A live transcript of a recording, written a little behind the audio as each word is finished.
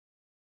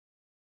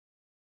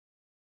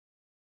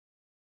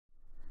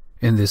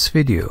In this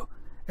video,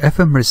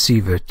 FM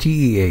receiver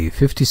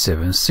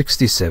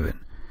TEA5767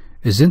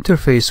 is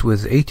interfaced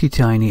with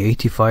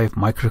ATtiny85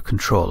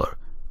 microcontroller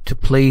to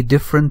play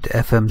different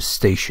FM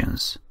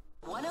stations.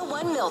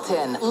 101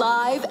 Milton,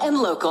 live and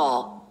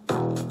local.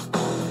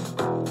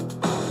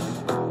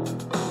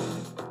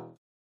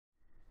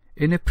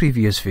 In a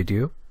previous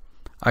video,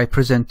 I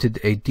presented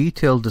a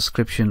detailed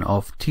description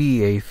of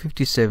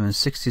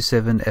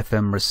TEA5767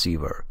 FM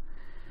receiver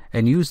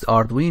and used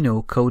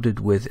Arduino coded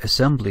with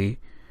assembly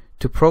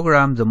to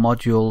program the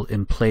module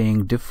in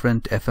playing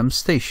different FM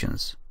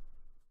stations.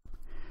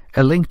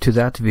 A link to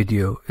that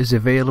video is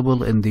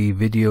available in the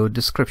video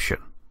description.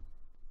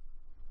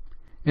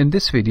 In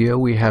this video,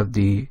 we have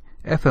the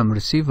FM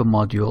receiver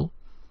module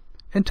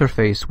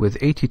interfaced with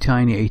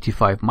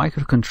ATtiny85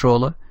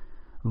 microcontroller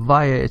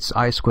via its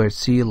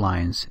I2C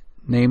lines,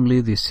 namely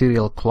the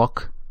serial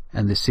clock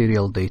and the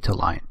serial data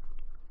line.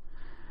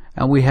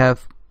 And we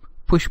have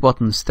push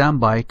button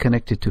standby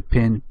connected to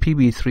pin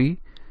PB3.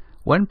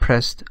 When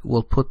pressed,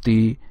 will put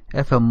the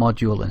FM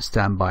module in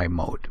standby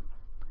mode.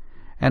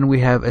 And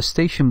we have a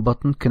station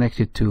button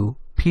connected to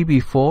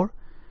PB4.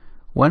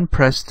 When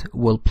pressed,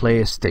 will play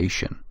a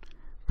station.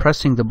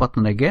 Pressing the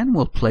button again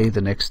will play the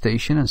next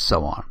station, and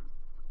so on.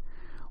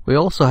 We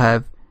also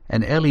have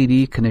an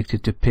LED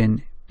connected to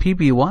pin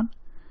PB1,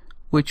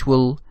 which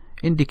will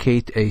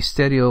indicate a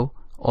stereo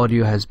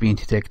audio has been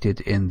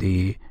detected in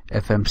the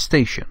FM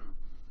station.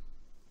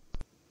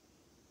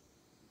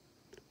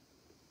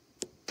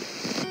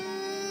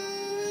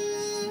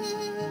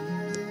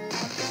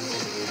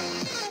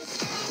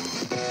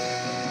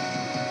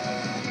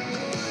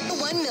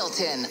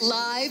 Milton,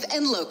 live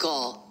and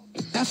local.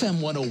 FM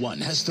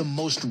 101 has the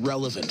most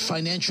relevant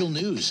financial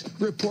news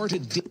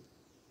reported.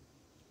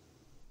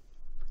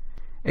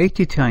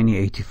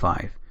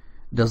 ATtiny85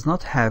 does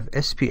not have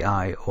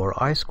SPI or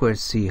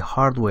I2C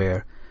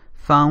hardware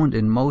found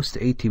in most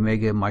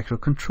ATmega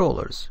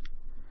microcontrollers,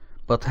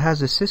 but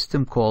has a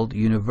system called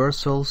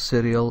Universal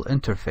Serial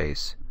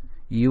Interface,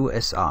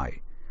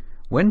 USI.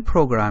 When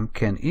programmed,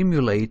 can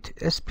emulate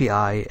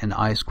SPI and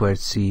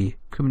I2C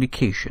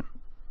communication.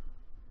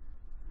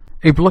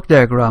 A block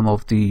diagram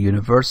of the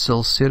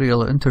Universal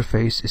Serial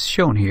Interface is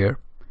shown here.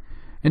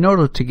 In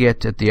order to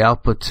get at the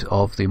output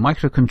of the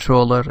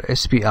microcontroller,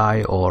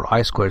 SPI or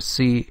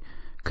I2C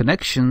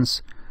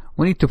connections,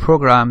 we need to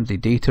program the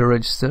data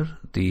register,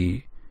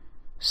 the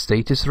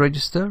status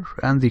register,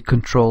 and the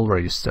control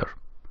register.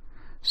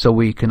 So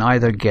we can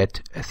either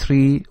get a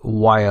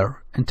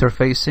 3-wire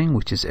interfacing,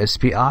 which is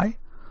SPI,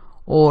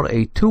 or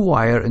a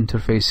 2-wire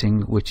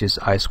interfacing, which is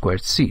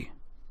I2C.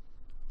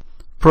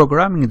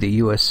 Programming the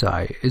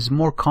USI is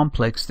more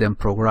complex than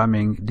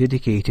programming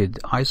dedicated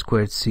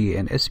I2C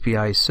and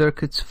SPI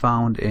circuits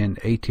found in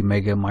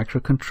ATmega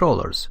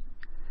microcontrollers.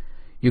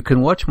 You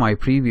can watch my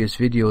previous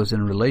videos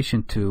in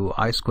relation to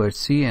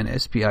I2C and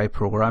SPI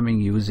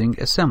programming using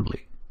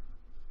assembly.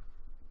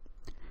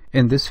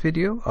 In this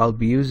video, I'll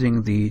be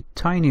using the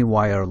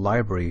TinyWire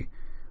library,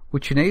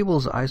 which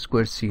enables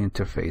I2C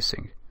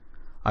interfacing.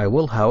 I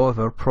will,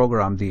 however,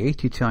 program the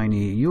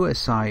ATtiny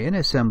USI in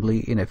assembly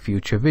in a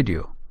future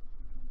video.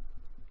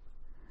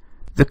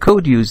 The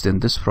code used in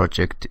this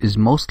project is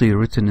mostly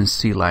written in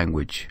C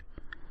language.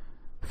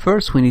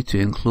 First, we need to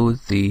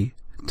include the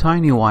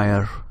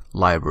TinyWire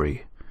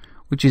library,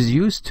 which is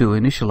used to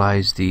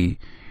initialize the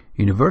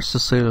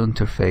Universal Serial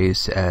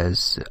Interface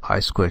as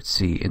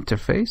I2C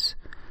interface,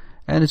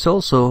 and it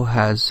also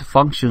has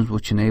functions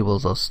which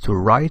enables us to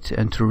write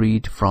and to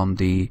read from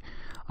the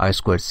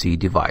I2C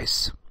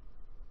device.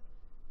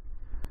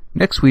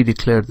 Next, we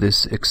declare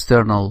this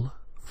external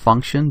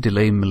function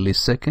delay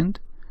millisecond,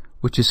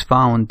 which is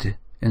found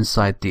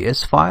inside the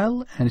S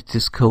file, and it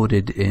is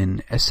coded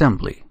in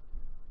assembly.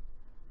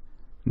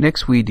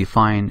 Next, we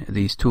define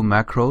these two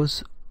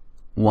macros,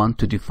 one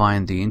to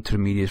define the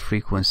intermediate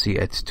frequency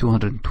at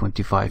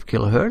 225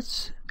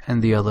 kHz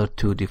and the other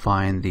to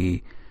define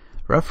the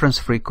reference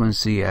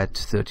frequency at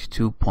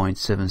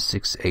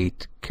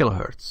 32.768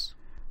 kHz.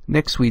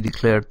 Next, we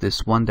declared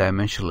this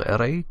one-dimensional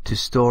array to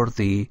store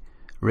the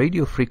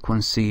radio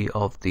frequency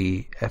of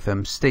the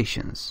FM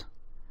stations.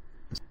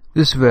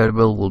 This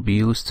variable will be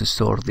used to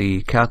store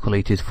the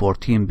calculated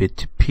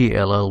 14-bit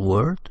PLL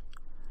word,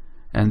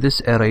 and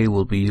this array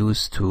will be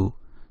used to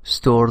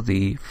store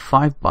the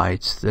 5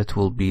 bytes that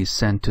will be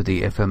sent to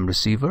the FM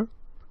receiver,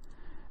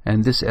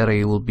 and this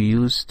array will be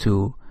used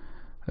to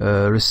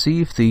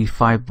receive the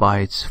 5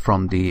 bytes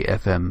from the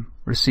FM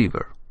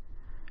receiver.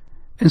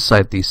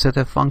 Inside the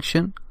setup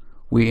function,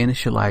 we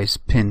initialize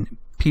pin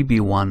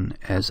PB1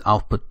 as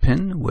output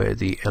pin where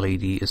the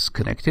LED is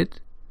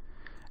connected,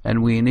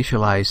 and we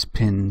initialize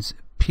pins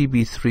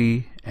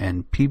PB3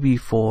 and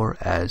PB4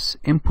 as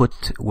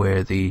input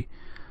where the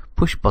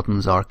push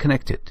buttons are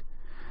connected.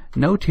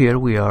 Note here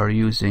we are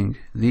using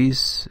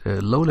these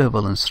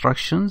low-level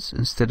instructions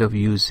instead of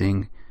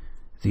using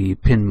the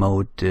pin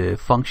mode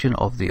function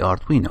of the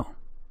Arduino.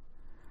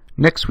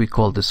 Next, we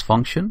call this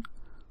function,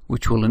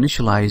 which will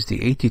initialize the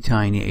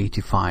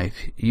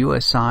ATtiny85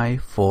 USI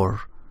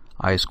for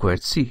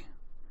I2C.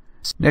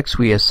 Next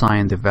we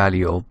assign the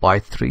value of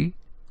byte 3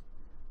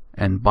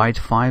 and byte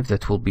 5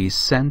 that will be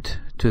sent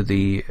to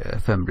the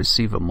FM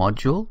receiver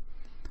module.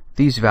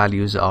 These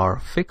values are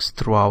fixed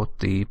throughout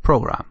the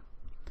program.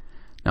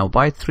 Now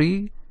byte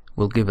 3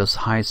 will give us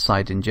high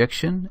side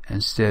injection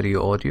and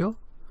stereo audio,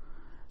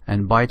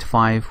 and byte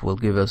 5 will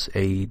give us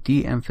a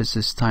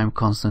de-emphasis time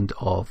constant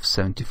of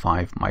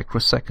 75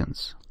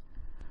 microseconds.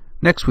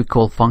 Next we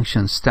call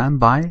function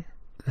standby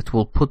that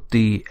will put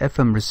the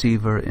FM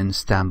receiver in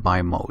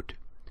standby mode.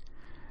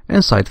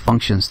 Inside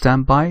function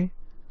standby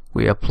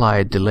we apply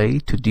a delay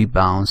to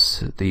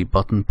debounce the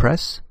button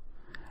press,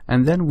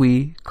 and then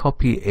we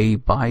copy a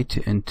byte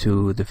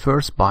into the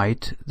first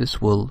byte.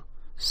 This will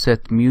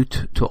set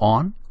mute to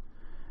on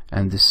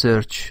and the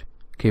search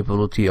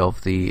capability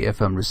of the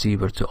FM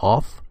receiver to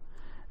off,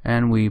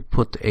 and we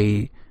put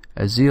a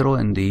 0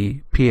 in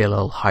the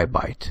PLL high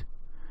byte,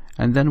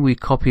 and then we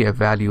copy a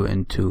value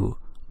into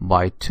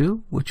byte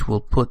 2 which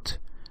will put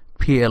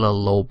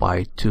PLL low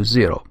byte to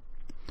 0,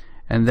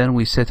 and then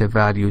we set a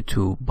value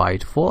to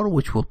byte 4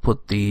 which will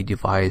put the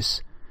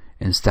device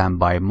in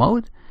standby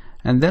mode,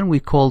 and then we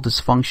call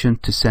this function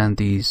to send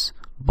these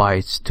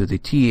bytes to the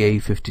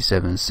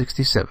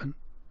TEA5767.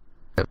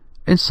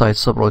 Inside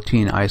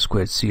subroutine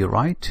I2C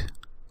write,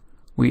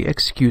 we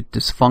execute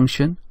this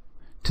function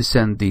to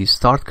send the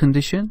start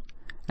condition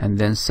and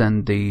then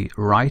send the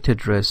write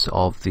address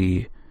of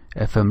the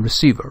FM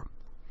receiver,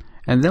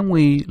 and then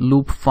we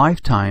loop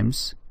 5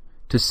 times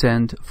to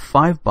send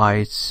 5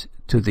 bytes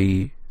to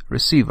the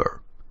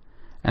receiver,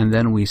 and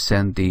then we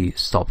send the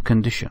stop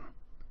condition.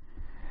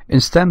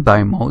 In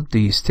standby mode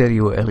the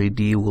stereo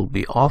LED will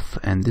be off,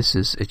 and this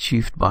is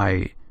achieved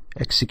by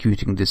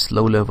executing this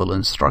low-level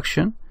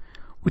instruction,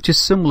 which is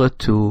similar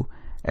to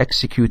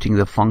executing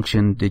the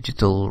function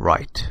digital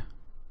write.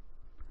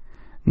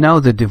 Now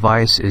the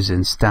device is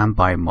in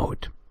standby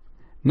mode.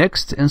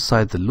 Next,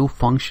 inside the loop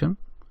function,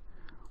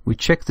 we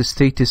check the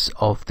status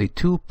of the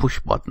 2 push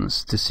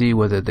buttons to see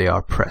whether they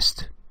are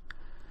pressed.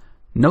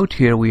 Note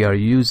here we are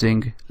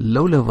using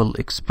low-level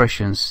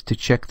expressions to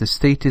check the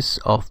status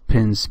of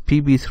pins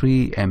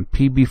PB3 and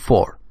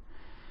PB4.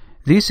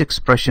 These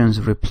expressions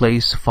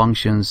replace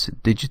functions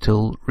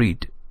digital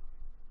read.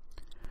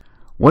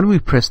 When we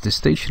press the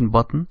station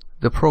button,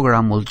 the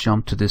program will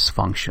jump to this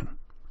function.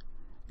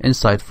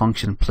 Inside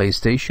function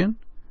PlayStation,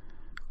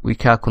 we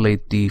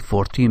calculate the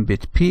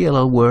 14-bit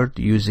PLL word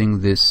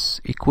using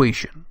this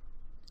equation.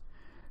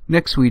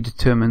 Next we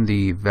determine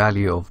the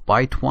value of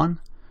byte 1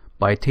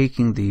 by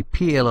taking the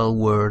PLL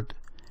word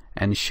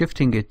and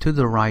shifting it to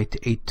the right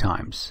 8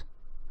 times.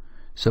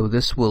 So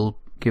this will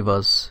give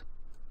us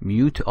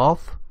mute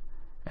off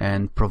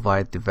and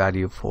provide the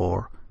value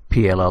for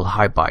PLL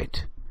high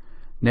byte.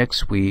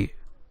 Next we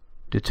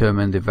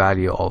determine the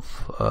value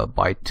of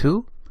byte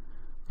 2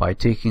 by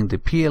taking the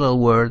PLL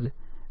word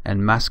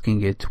and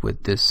masking it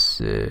with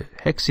this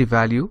hexi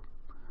value,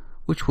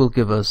 which will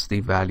give us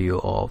the value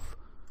of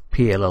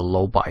PLL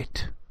low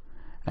byte.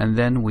 And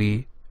then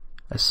we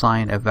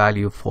assign a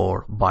value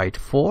for byte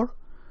 4,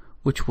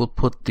 which will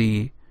put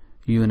the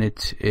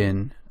unit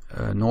in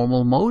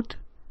normal mode,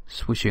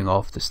 switching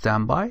off the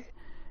standby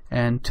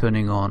and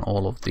turning on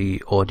all of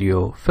the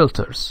audio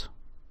filters.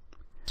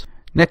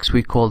 Next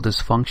we call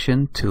this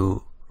function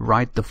to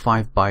write the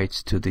 5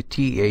 bytes to the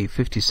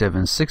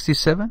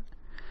TEA5767,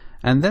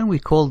 and then we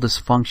call this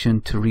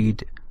function to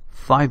read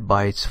 5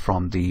 bytes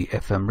from the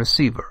FM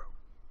receiver.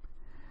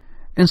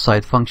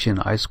 Inside function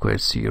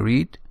I2C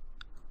read,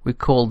 we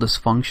call this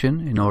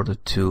function in order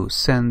to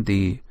send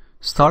the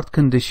start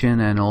condition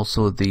and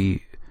also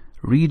the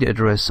read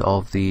address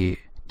of the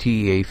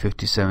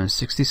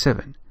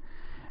TEA5767,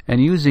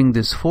 and using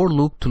this for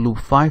loop to loop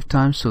 5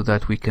 times so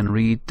that we can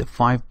read the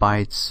 5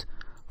 bytes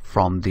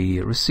from the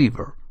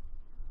receiver.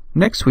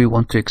 Next we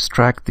want to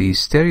extract the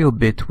stereo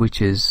bit,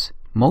 which is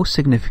most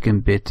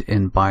significant bit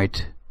in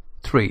byte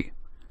 3.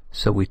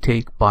 So we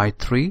take byte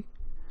 3,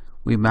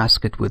 we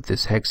mask it with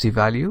this hexi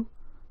value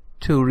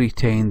to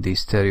retain the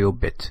stereo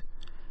bit,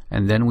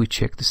 and then we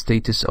check the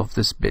status of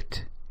this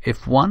bit.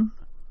 If 1,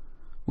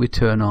 we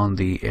turn on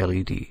the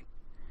LED.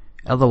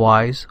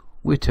 Otherwise,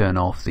 we turn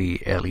off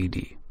the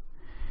LED.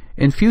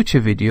 In future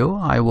video,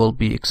 I will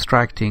be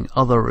extracting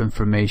other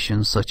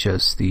information such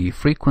as the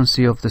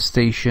frequency of the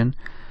station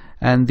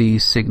and the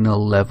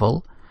signal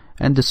level,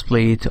 and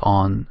display it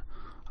on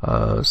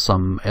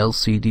some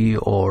LCD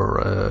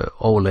or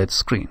OLED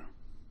screen.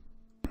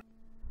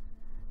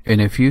 In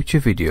a future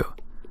video,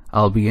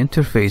 I'll be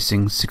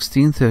interfacing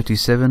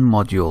 1637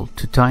 module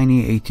to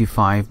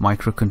ATtiny85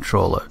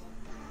 microcontroller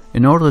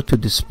in order to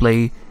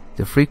display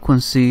the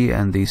frequency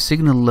and the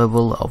signal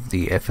level of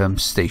the FM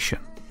station.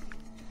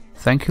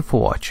 Thank you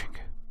for watching.